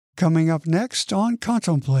coming up next on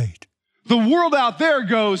Contemplate. The world out there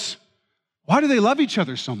goes, why do they love each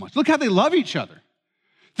other so much? Look how they love each other.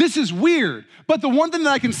 This is weird. But the one thing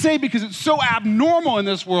that I can say, because it's so abnormal in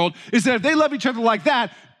this world, is that if they love each other like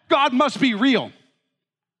that, God must be real.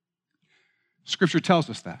 Scripture tells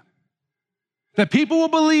us that. That people will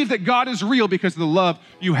believe that God is real because of the love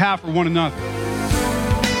you have for one another.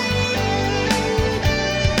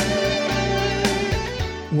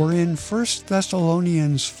 We're in 1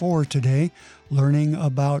 Thessalonians 4 today, learning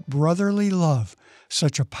about brotherly love,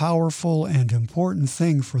 such a powerful and important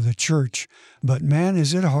thing for the church. But man,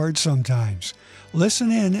 is it hard sometimes.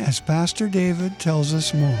 Listen in as Pastor David tells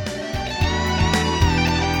us more.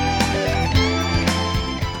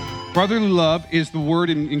 Brotherly love is the word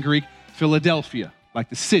in Greek, Philadelphia, like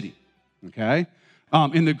the city, okay?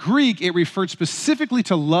 In the Greek, it referred specifically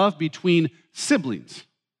to love between siblings,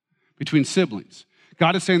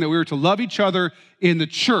 God is saying that we are to love each other in the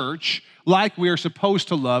church like we are supposed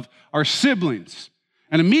to love our siblings.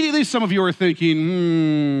 And immediately some of you are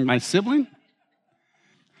thinking, my sibling?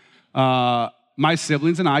 My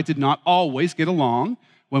siblings and I did not always get along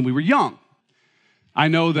when we were young. I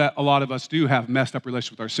know that a lot of us do have messed up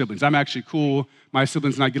relationships with our siblings. I'm actually cool. My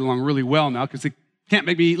siblings and I get along really well now because they can't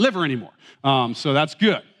make me eat liver anymore. So that's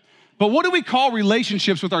good. But what do we call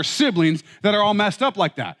relationships with our siblings that are all messed up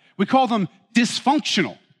like that? We call them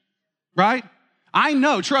dysfunctional, right? I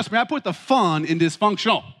know, trust me, I put the fun in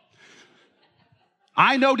dysfunctional.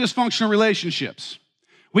 I know dysfunctional relationships.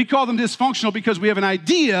 We call them dysfunctional because we have an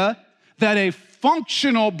idea that a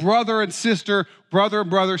functional brother and sister,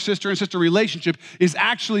 sister and sister relationship is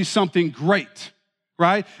actually something great,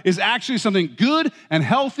 right? Is actually something good and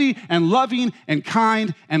healthy and loving and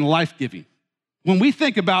kind and life-giving. When we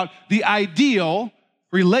think about the ideal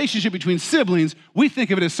relationship between siblings, we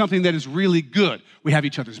think of it as something that is really good. We have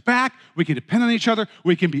each other's back, we can depend on each other,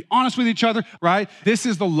 we can be honest with each other, right? This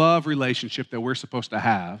is the love relationship that we're supposed to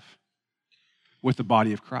have with the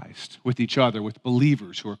body of Christ, with each other, with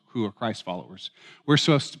believers who are Christ followers. We're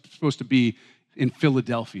supposed to be in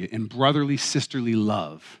Philadelphia, in brotherly, sisterly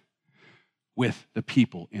love with the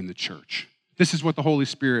people in the church. This is what the Holy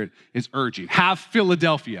Spirit is urging. Have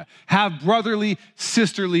Philadelphia. Have brotherly,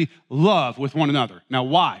 sisterly love with one another. Now,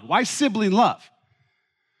 why? Why sibling love?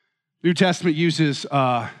 New Testament uses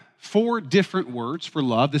 4 different words for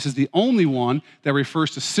love. This is the only one that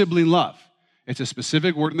refers to sibling love. It's a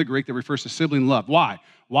specific word in the Greek that refers to sibling love. Why?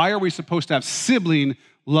 Why are we supposed to have sibling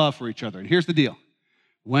love for each other? And here's the deal.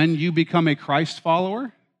 When you become a Christ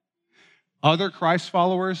follower, other Christ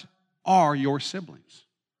followers are your siblings.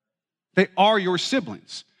 They are your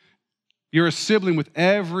siblings. You're a sibling with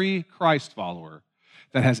every Christ follower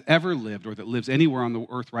that has ever lived or that lives anywhere on the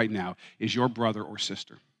earth right now is your brother or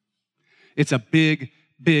sister. It's a big,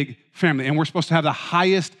 big family. And we're supposed to have the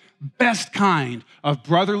highest, best kind of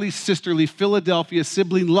brotherly, sisterly, Philadelphia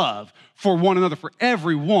sibling love for one another, for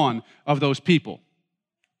every one of those people.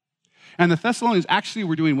 And the Thessalonians actually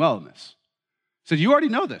were doing well in this. So you already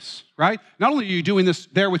know this, right? Not only are you doing this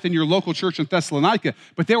there within your local church in Thessalonica,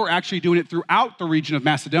 but they were actually doing it throughout the region of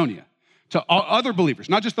Macedonia to other believers,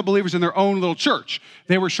 not just the believers in their own little church.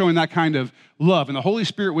 They were showing that kind of love. And the Holy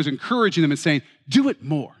Spirit was encouraging them and saying, do it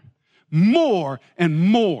more and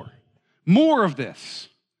more of this.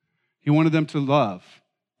 He wanted them to love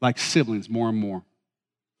like siblings more and more.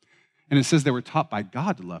 And it says they were taught by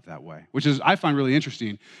God to love that way, which is, I find really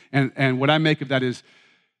interesting. And what I make of that is,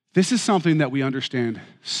 this is something that we understand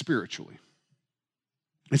spiritually.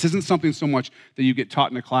 This isn't something so much that you get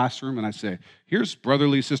taught in a classroom and I say, here's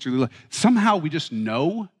brotherly, sisterly love. Somehow we just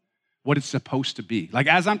know what it's supposed to be. Like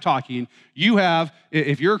as I'm talking, you have,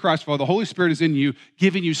 if you're a Christ follower, the Holy Spirit is in you,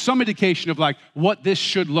 giving you some indication of like what this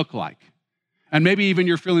should look like. And maybe even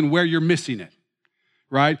you're feeling where you're missing it,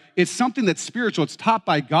 right? It's something that's spiritual. It's taught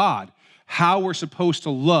by God how we're supposed to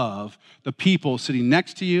love the people sitting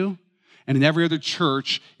next to you and in every other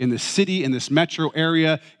church in the city, in this metro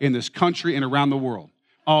area, in this country, and around the world.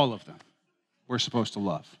 All of them we're supposed to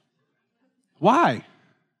love. Why?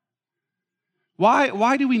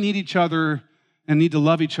 Why do we need each other and need to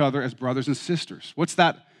love each other as brothers and sisters? What's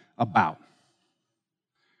that about?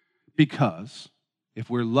 Because if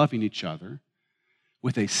we're loving each other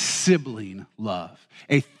with a sibling love,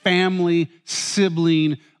 a family,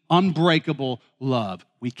 sibling, unbreakable love,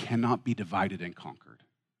 we cannot be divided and conquered.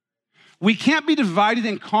 We can't be divided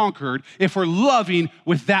and conquered if we're loving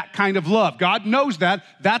with that kind of love. God knows that.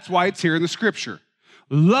 That's why it's here in the scripture.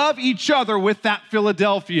 Love each other with that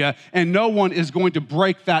Philadelphia, and no one is going to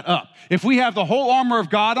break that up. If we have the whole armor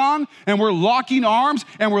of God on, and we're locking arms,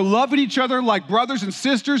 and we're loving each other like brothers and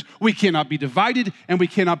sisters, we cannot be divided, and we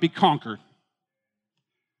cannot be conquered.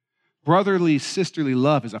 Brotherly, sisterly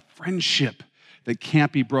love is a friendship that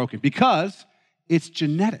can't be broken because it's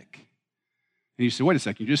genetic. And you say, wait a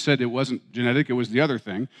second, you just said it wasn't genetic, it was the other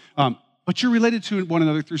thing. But you're related to one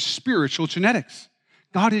another through spiritual genetics.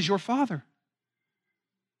 God is your Father.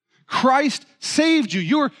 Christ saved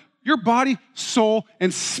you, your body, soul,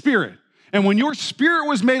 and spirit. And when your spirit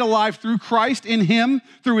was made alive through Christ in him,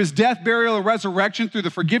 through his death, burial, and resurrection, through the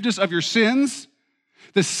forgiveness of your sins,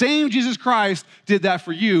 the same Jesus Christ did that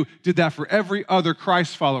for you, did that for every other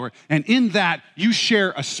Christ follower. And in that, you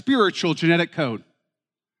share a spiritual genetic code.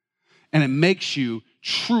 And it makes you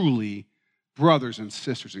truly brothers and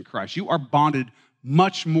sisters in Christ. You are bonded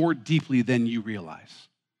much more deeply than you realize.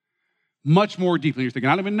 Much more deeply. You're thinking,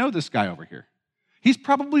 I don't even know this guy over here. He's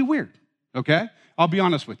probably weird, okay? I'll be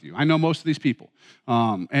honest with you. I know most of these people.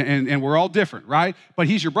 And we're all different, right? But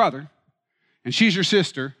he's your brother, and she's your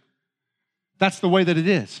sister. That's the way that it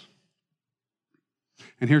is.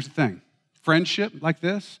 And here's the thing. Friendship like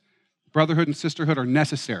this, brotherhood and sisterhood are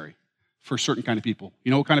necessary for certain kind of people.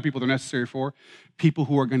 You know what kind of people they're necessary for? People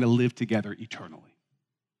who are going to live together eternally.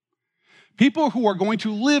 People who are going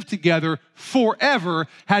to live together forever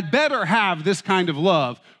had better have this kind of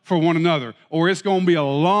love for one another, or it's going to be a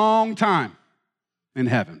long time in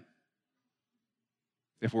heaven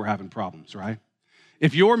if we're having problems, right?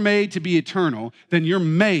 If you're made to be eternal, then you're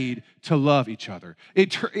made to love each other.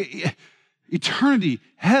 Eternity,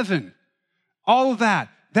 heaven, all of that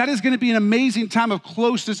is going to be an amazing time of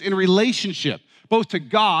closeness in relationship, both to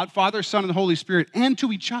God, Father, Son, and the Holy Spirit, and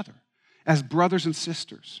to each other as brothers and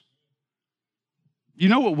sisters. You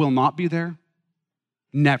know what will not be there?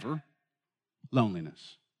 Never.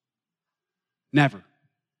 Loneliness. Never.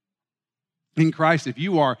 In Christ, if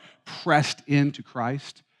you are pressed into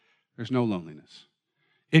Christ, there's no loneliness.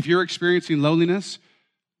 If you're experiencing loneliness,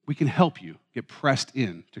 we can help you get pressed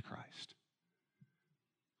into Christ.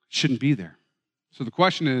 It shouldn't be there. So the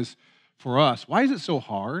question is, for us, why is it so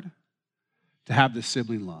hard to have this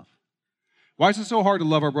sibling love? Why is it so hard to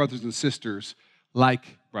love our brothers and sisters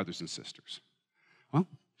like brothers and sisters? Well,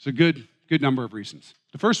 it's a good number of reasons.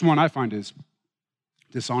 The first one I find is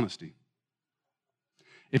dishonesty.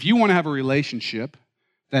 If you want to have a relationship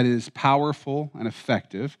that is powerful and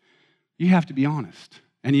effective, you have to be honest.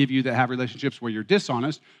 Any of you that have relationships where you're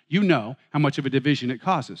dishonest, you know how much of a division it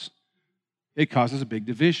causes. It causes a big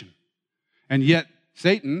division. And yet,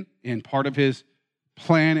 Satan, in part of his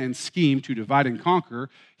plan and scheme to divide and conquer,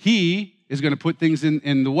 he is going to put things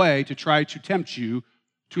in the way to try to tempt you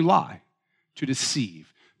to lie, to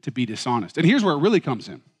deceive, to be dishonest. And here's where it really comes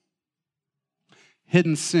in.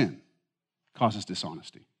 Hidden sin causes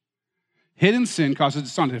dishonesty. Hidden sin causes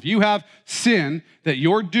dishonesty. If you have sin that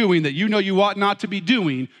you're doing that you know you ought not to be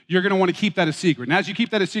doing, you're going to want to keep that a secret. And as you keep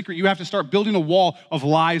that a secret, you have to start building a wall of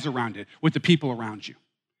lies around it with the people around you.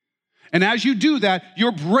 And as you do that,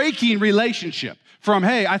 you're breaking relationship from,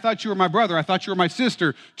 hey, I thought you were my brother, I thought you were my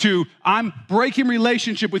sister, to I'm breaking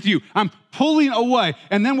relationship with you. I'm pulling away.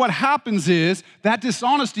 And then what happens is that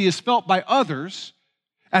dishonesty is felt by others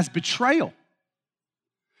as betrayal.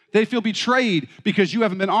 They feel betrayed because you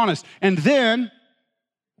haven't been honest. And then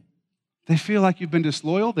they feel like you've been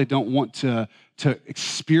disloyal. They don't want to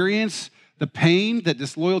experience the pain that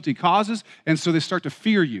disloyalty causes. And so they start to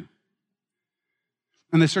fear you.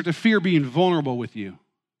 And they start to fear being vulnerable with you.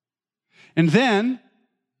 And then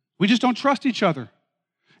we just don't trust each other.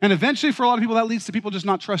 And eventually, for a lot of people, that leads to people just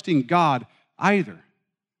not trusting God either,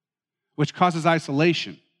 which causes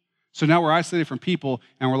isolation. So now we're isolated from people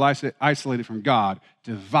and we're isolated from God.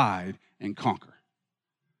 Divide and conquer.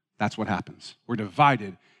 That's what happens. We're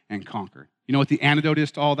divided and conquer. You know what the antidote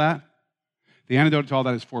is to all that? The antidote to all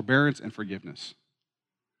that is forbearance and forgiveness.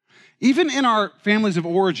 Even in our families of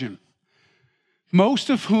origin, most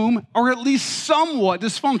of whom are at least somewhat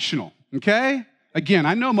dysfunctional, okay? Again,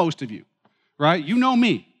 I know most of you, right? You know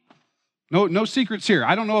me. No secrets here.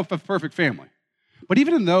 I don't know if a perfect family. But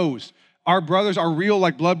even in those, our brothers, our real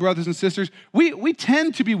like blood brothers and sisters, we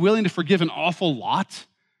tend to be willing to forgive an awful lot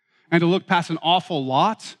and to look past an awful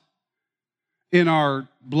lot in our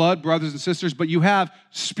blood brothers and sisters, but you have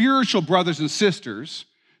spiritual brothers and sisters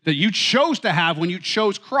that you chose to have when you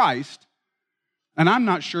chose Christ, and I'm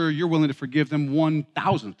not sure you're willing to forgive them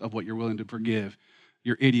 1,000th of what you're willing to forgive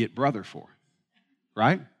your idiot brother for,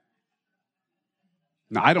 right?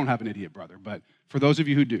 Now, I don't have an idiot brother, but for those of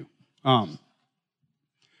you who do,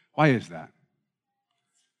 why is that?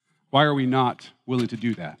 Why are we not willing to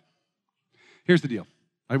do that? Here's the deal.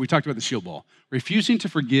 We talked about the shield wall. Refusing to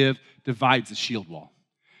forgive divides the shield wall.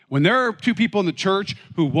 When there are two people in the church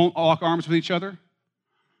who won't lock arms with each other,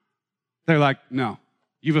 they're like, no,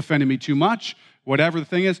 you've offended me too much. Whatever the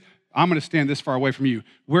thing is, I'm going to stand this far away from you.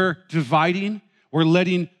 We're dividing. We're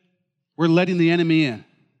letting the enemy in,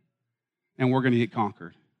 and we're going to get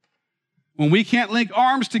conquered. When we can't link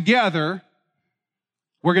arms together,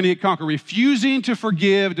 we're going to get conquered. Refusing to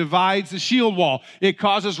forgive divides the shield wall. It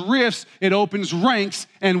causes rifts, it opens ranks,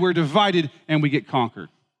 and we're divided, and we get conquered.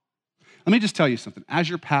 Let me just tell you something. As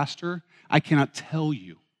your pastor, I cannot tell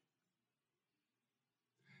you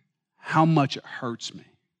how much it hurts me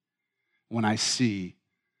when I see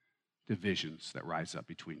divisions that rise up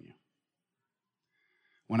between you.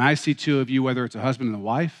 When I see two of you, whether it's a husband and a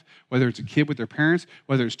wife, whether it's a kid with their parents,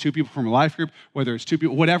 whether it's two people from a life group, whether it's two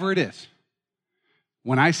people, whatever it is,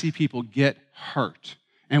 when I see people get hurt,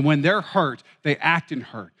 and when they're hurt, they act in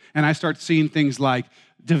hurt, and I start seeing things like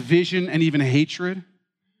division and even hatred,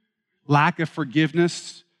 lack of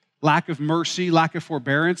forgiveness, lack of mercy, lack of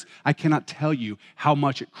forbearance, I cannot tell you how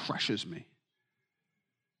much it crushes me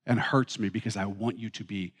and hurts me because I want you to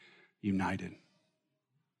be united.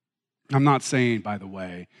 I'm not saying, by the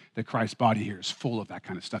way, that Christ's body here is full of that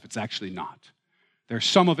kind of stuff. It's actually not. There's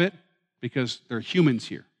some of it because there are humans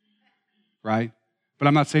here, right? But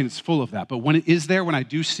I'm not saying it's full of that. But when it is there, when I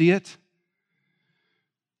do see it,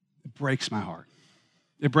 it breaks my heart.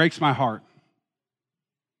 It breaks my heart.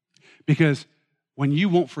 Because when you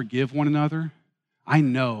won't forgive one another, I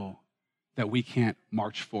know that we can't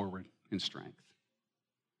march forward in strength.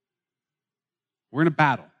 We're in a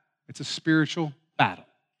battle. It's a spiritual battle.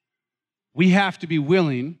 We have to be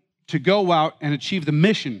willing to go out and achieve the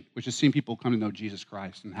mission, which is seeing people come to know Jesus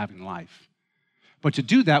Christ and having life. But to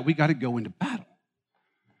do that, we got to go into battle.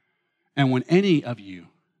 And when any of you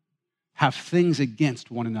have things against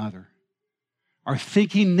one another, are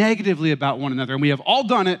thinking negatively about one another, and we have all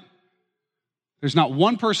done it, there's not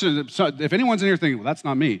one person, if anyone's in here thinking, well, that's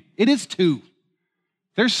not me, it is two.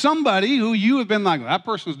 There's somebody who you have been like, well, that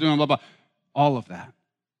person's doing blah, blah. All of that,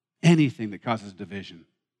 anything that causes division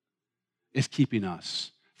is keeping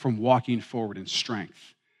us from walking forward in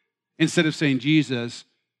strength. Instead of saying, Jesus,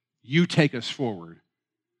 you take us forward,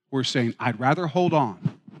 we're saying, I'd rather hold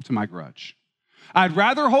on to my grudge. I'd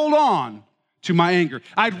rather hold on to my anger.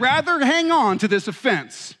 I'd rather hang on to this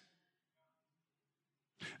offense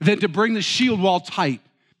than to bring the shield wall tight.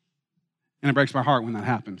 And it breaks my heart when that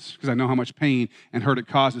happens because I know how much pain and hurt it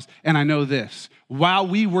causes. And I know this, while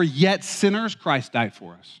we were yet sinners, Christ died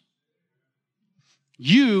for us.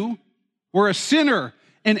 You were a sinner,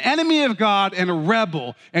 an enemy of God, and a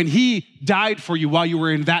rebel, and he died for you while you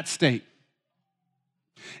were in that state.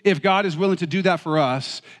 If God is willing to do that for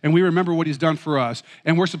us, and we remember what he's done for us,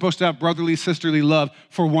 and we're supposed to have brotherly, sisterly love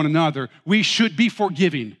for one another, we should be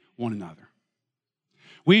forgiving one another.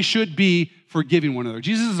 We should be forgiving one another.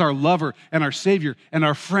 Jesus is our lover and our Savior and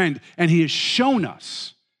our friend, and he has shown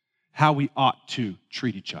us how we ought to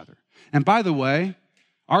treat each other. And by the way,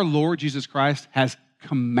 our Lord Jesus Christ has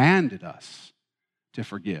commanded us to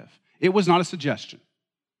forgive. It was not a suggestion.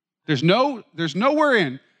 There's nowhere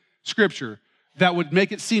in Scripture that would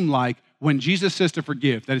make it seem like when Jesus says to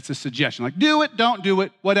forgive, that it's a suggestion. Like, do it, don't do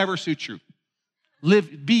it, whatever suits you.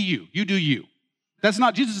 Live, be you. You do you. That's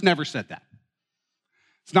not, Jesus never said that.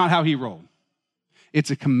 It's not how he rolled. It's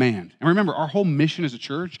a command. And remember, our whole mission as a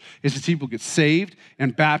church is to see people get saved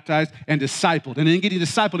and baptized and discipled. And in getting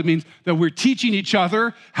discipled, it means that we're teaching each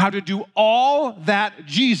other how to do all that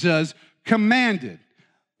Jesus commanded.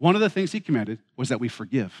 One of the things he commanded was that we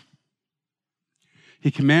forgive. He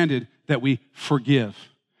commanded that we forgive.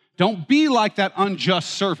 Don't be like that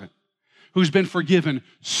unjust servant who's been forgiven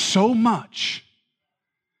so much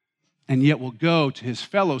and yet will go to his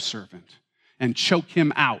fellow servant and choke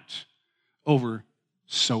him out over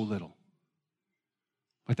so little.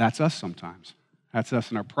 But that's us sometimes. That's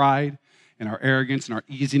us in our pride and our arrogance and our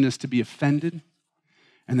easiness to be offended.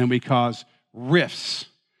 And then we cause rifts.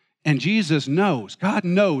 And Jesus knows, God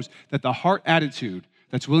knows that the heart attitude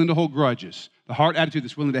that's willing to hold grudges, the heart attitude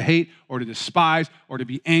that's willing to hate or to despise or to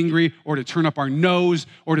be angry or to turn up our nose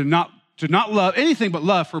or to not love anything but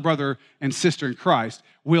love for brother and sister in Christ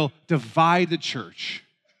will divide the church.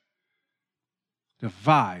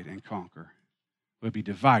 Divide and conquer. Will be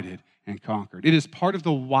divided and conquered. It is part of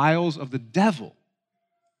the wiles of the devil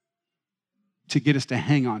to get us to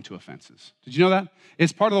hang on to offenses. Did you know that?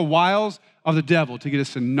 It's part of the wiles of the devil to get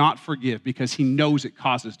us to not forgive because he knows it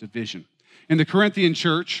causes division. In the Corinthian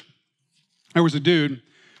church, there was a dude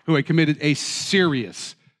who had committed a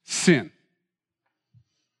serious sin.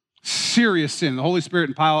 Serious sin. The Holy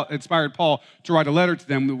Spirit inspired Paul to write a letter to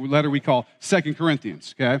them, the letter we call 2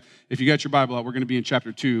 Corinthians, okay? If you got your Bible out, we're going to be in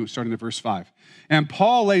chapter 2, starting at verse 5. And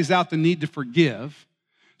Paul lays out the need to forgive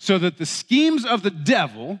so that the schemes of the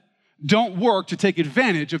devil don't work to take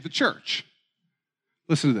advantage of the church.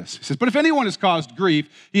 Listen to this. He says, but if anyone has caused grief,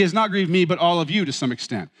 he has not grieved me, but all of you to some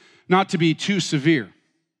extent, not to be too severe.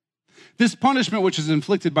 This punishment which is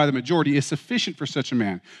inflicted by the majority is sufficient for such a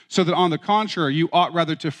man, so that on the contrary, you ought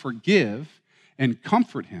rather to forgive and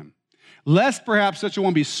comfort him, lest perhaps such a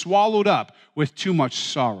one be swallowed up with too much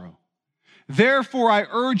sorrow. Therefore, I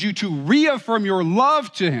urge you to reaffirm your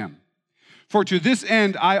love to him. For to this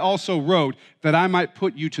end I also wrote, that I might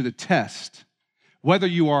put you to the test, whether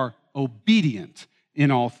you are obedient in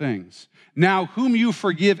all things. Now, whom you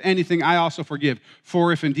forgive anything, I also forgive.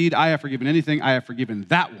 For if indeed I have forgiven anything, I have forgiven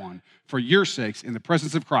that one for your sakes in the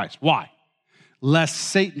presence of Christ. Why? Lest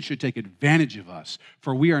Satan should take advantage of us,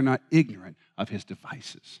 for we are not ignorant of his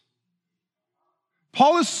devices.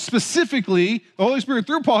 Paul is specifically, the Holy Spirit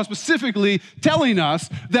through Paul is specifically telling us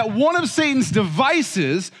that one of Satan's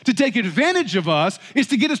devices to take advantage of us is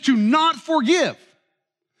to get us to not forgive,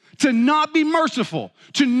 to not be merciful,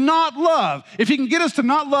 to not love. If he can get us to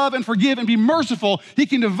not love and forgive and be merciful, he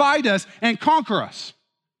can divide us and conquer us.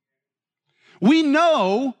 We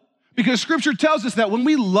know, because Scripture tells us that when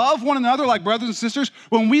we love one another like brothers and sisters,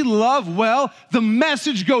 when we love well, the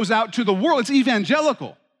message goes out to the world. It's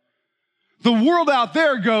evangelical. The world out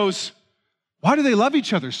there goes, why do they love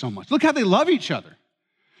each other so much? Look how they love each other.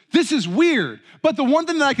 This is weird. But the one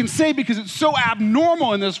thing that I can say, because it's so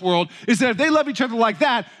abnormal in this world, is that if they love each other like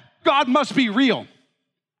that, God must be real.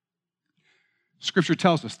 Scripture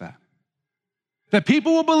tells us that. That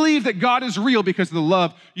people will believe that God is real because of the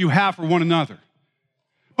love you have for one another.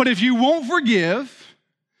 But if you won't forgive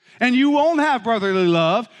and you won't have brotherly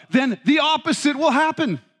love, then the opposite will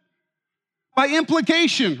happen. By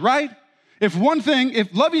implication, right? If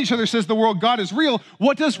loving each other says the world God is real,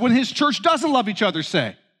 what does when his church doesn't love each other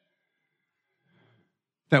say?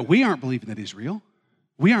 That we aren't believing that he's real.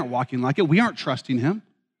 We aren't walking like it. We aren't trusting him.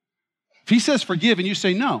 If he says forgive and you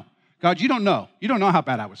say no, God, you don't know. You don't know how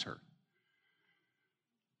bad I was hurt.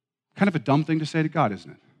 Kind of a dumb thing to say to God, isn't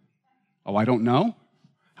it? Oh, I don't know?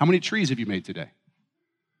 How many trees have you made today?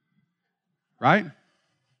 Right?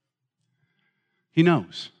 He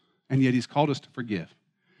knows, and yet he's called us to forgive.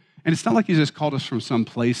 And it's not like he's just called us from some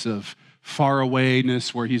place of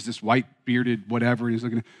farawayness where he's this white-bearded whatever, and he's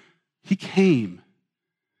looking. He came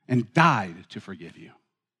and died to forgive you.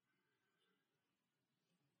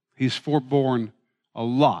 He's forborne a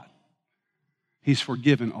lot. He's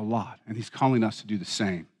forgiven a lot, and he's calling us to do the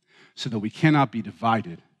same so that we cannot be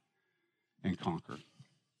divided and conquered.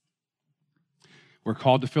 We're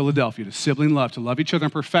called to Philadelphia, to sibling love, to love each other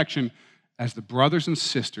in perfection as the brothers and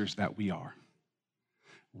sisters that we are.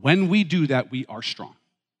 When we do that, we are strong.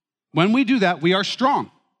 When we do that, we are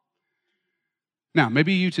strong. Now,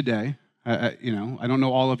 maybe you today, I don't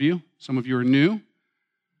know all of you. Some of you are new.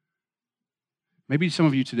 Maybe some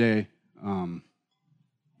of you today,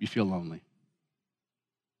 you feel lonely.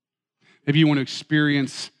 Maybe you want to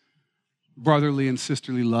experience brotherly and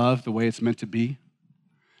sisterly love the way it's meant to be.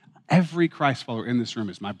 Every Christ follower in this room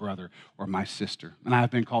is my brother or my sister, and I have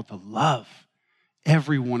been called to love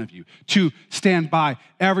every one of you, to stand by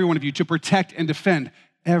every one of you, to protect and defend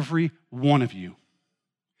every one of you.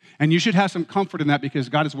 And you should have some comfort in that because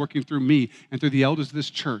God is working through me and through the elders of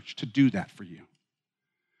this church to do that for you.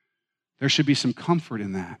 There should be some comfort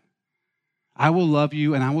in that. I will love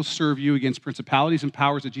you and I will serve you against principalities and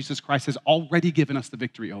powers that Jesus Christ has already given us the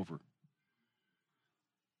victory over.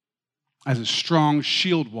 As a strong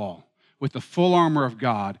shield wall with the full armor of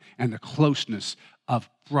God and the closeness of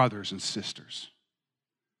brothers and sisters.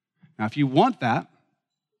 Now, if you want that,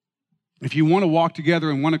 if you want to walk together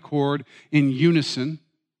in one accord, in unison,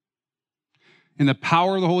 in the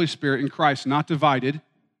power of the Holy Spirit in Christ, not divided,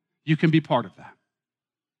 you can be part of that.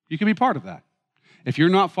 You can be part of that. If you're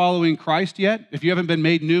not following Christ yet, if you haven't been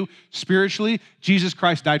made new spiritually, Jesus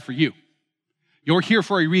Christ died for you. You're here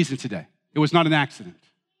for a reason today. It was not an accident.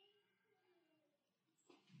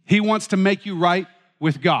 He wants to make you right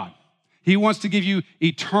with God. He wants to give you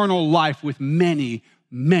eternal life with many,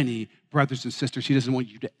 many brothers and sisters. He doesn't want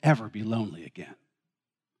you to ever be lonely again.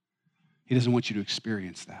 He doesn't want you to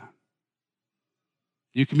experience that.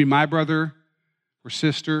 You can be my brother or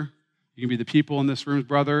sister. You can be the people in this room's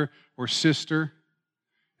brother or sister.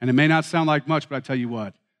 And it may not sound like much, but I tell you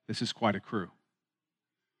what, this is quite a crew.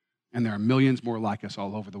 And there are millions more like us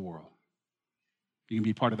all over the world. You can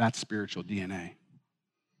be part of that spiritual DNA.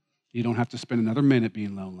 You don't have to spend another minute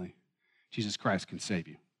being lonely. Jesus Christ can save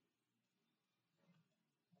you.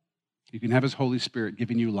 You can have his Holy Spirit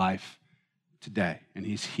giving you life today, and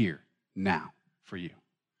he's here now for you.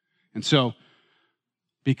 And so,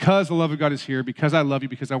 because the love of God is here, because I love you,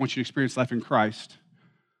 because I want you to experience life in Christ,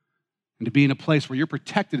 and to be in a place where you're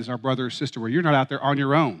protected as our brother or sister, where you're not out there on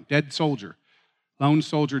your own, dead soldier. Lone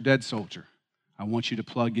soldier, dead soldier. I want you to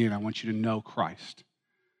plug in. I want you to know Christ.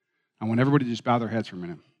 I want everybody to just bow their heads for a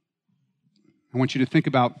minute. I want you to think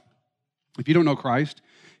about, if you don't know Christ,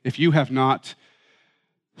 if you have not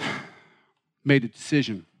made a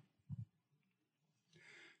decision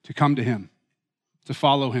to come to him, to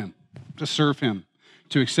follow him, to serve him,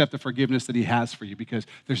 to accept the forgiveness that he has for you, because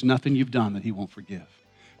there's nothing you've done that he won't forgive.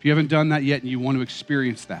 If you haven't done that yet and you want to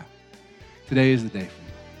experience that, today is the day for you.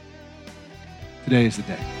 Today is the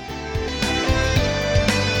day.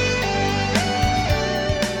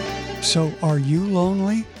 So are you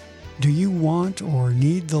lonely? Do you want or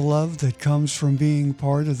need the love that comes from being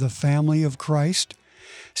part of the family of Christ?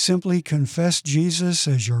 Simply confess Jesus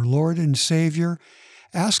as your Lord and Savior.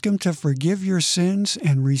 Ask him to forgive your sins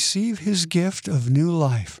and receive his gift of new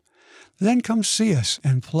life. Then come see us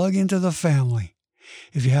and plug into the family.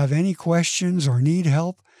 If you have any questions or need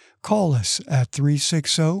help, call us at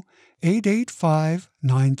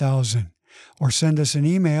 360-885-9000 or send us an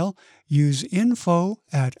email. Use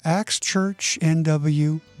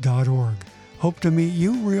info@axchurchnw.org. Hope to meet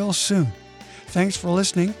you real soon. Thanks for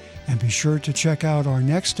listening, and be sure to check out our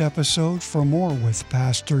next episode for more with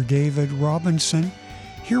Pastor David Robinson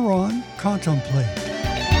here on Contemplate.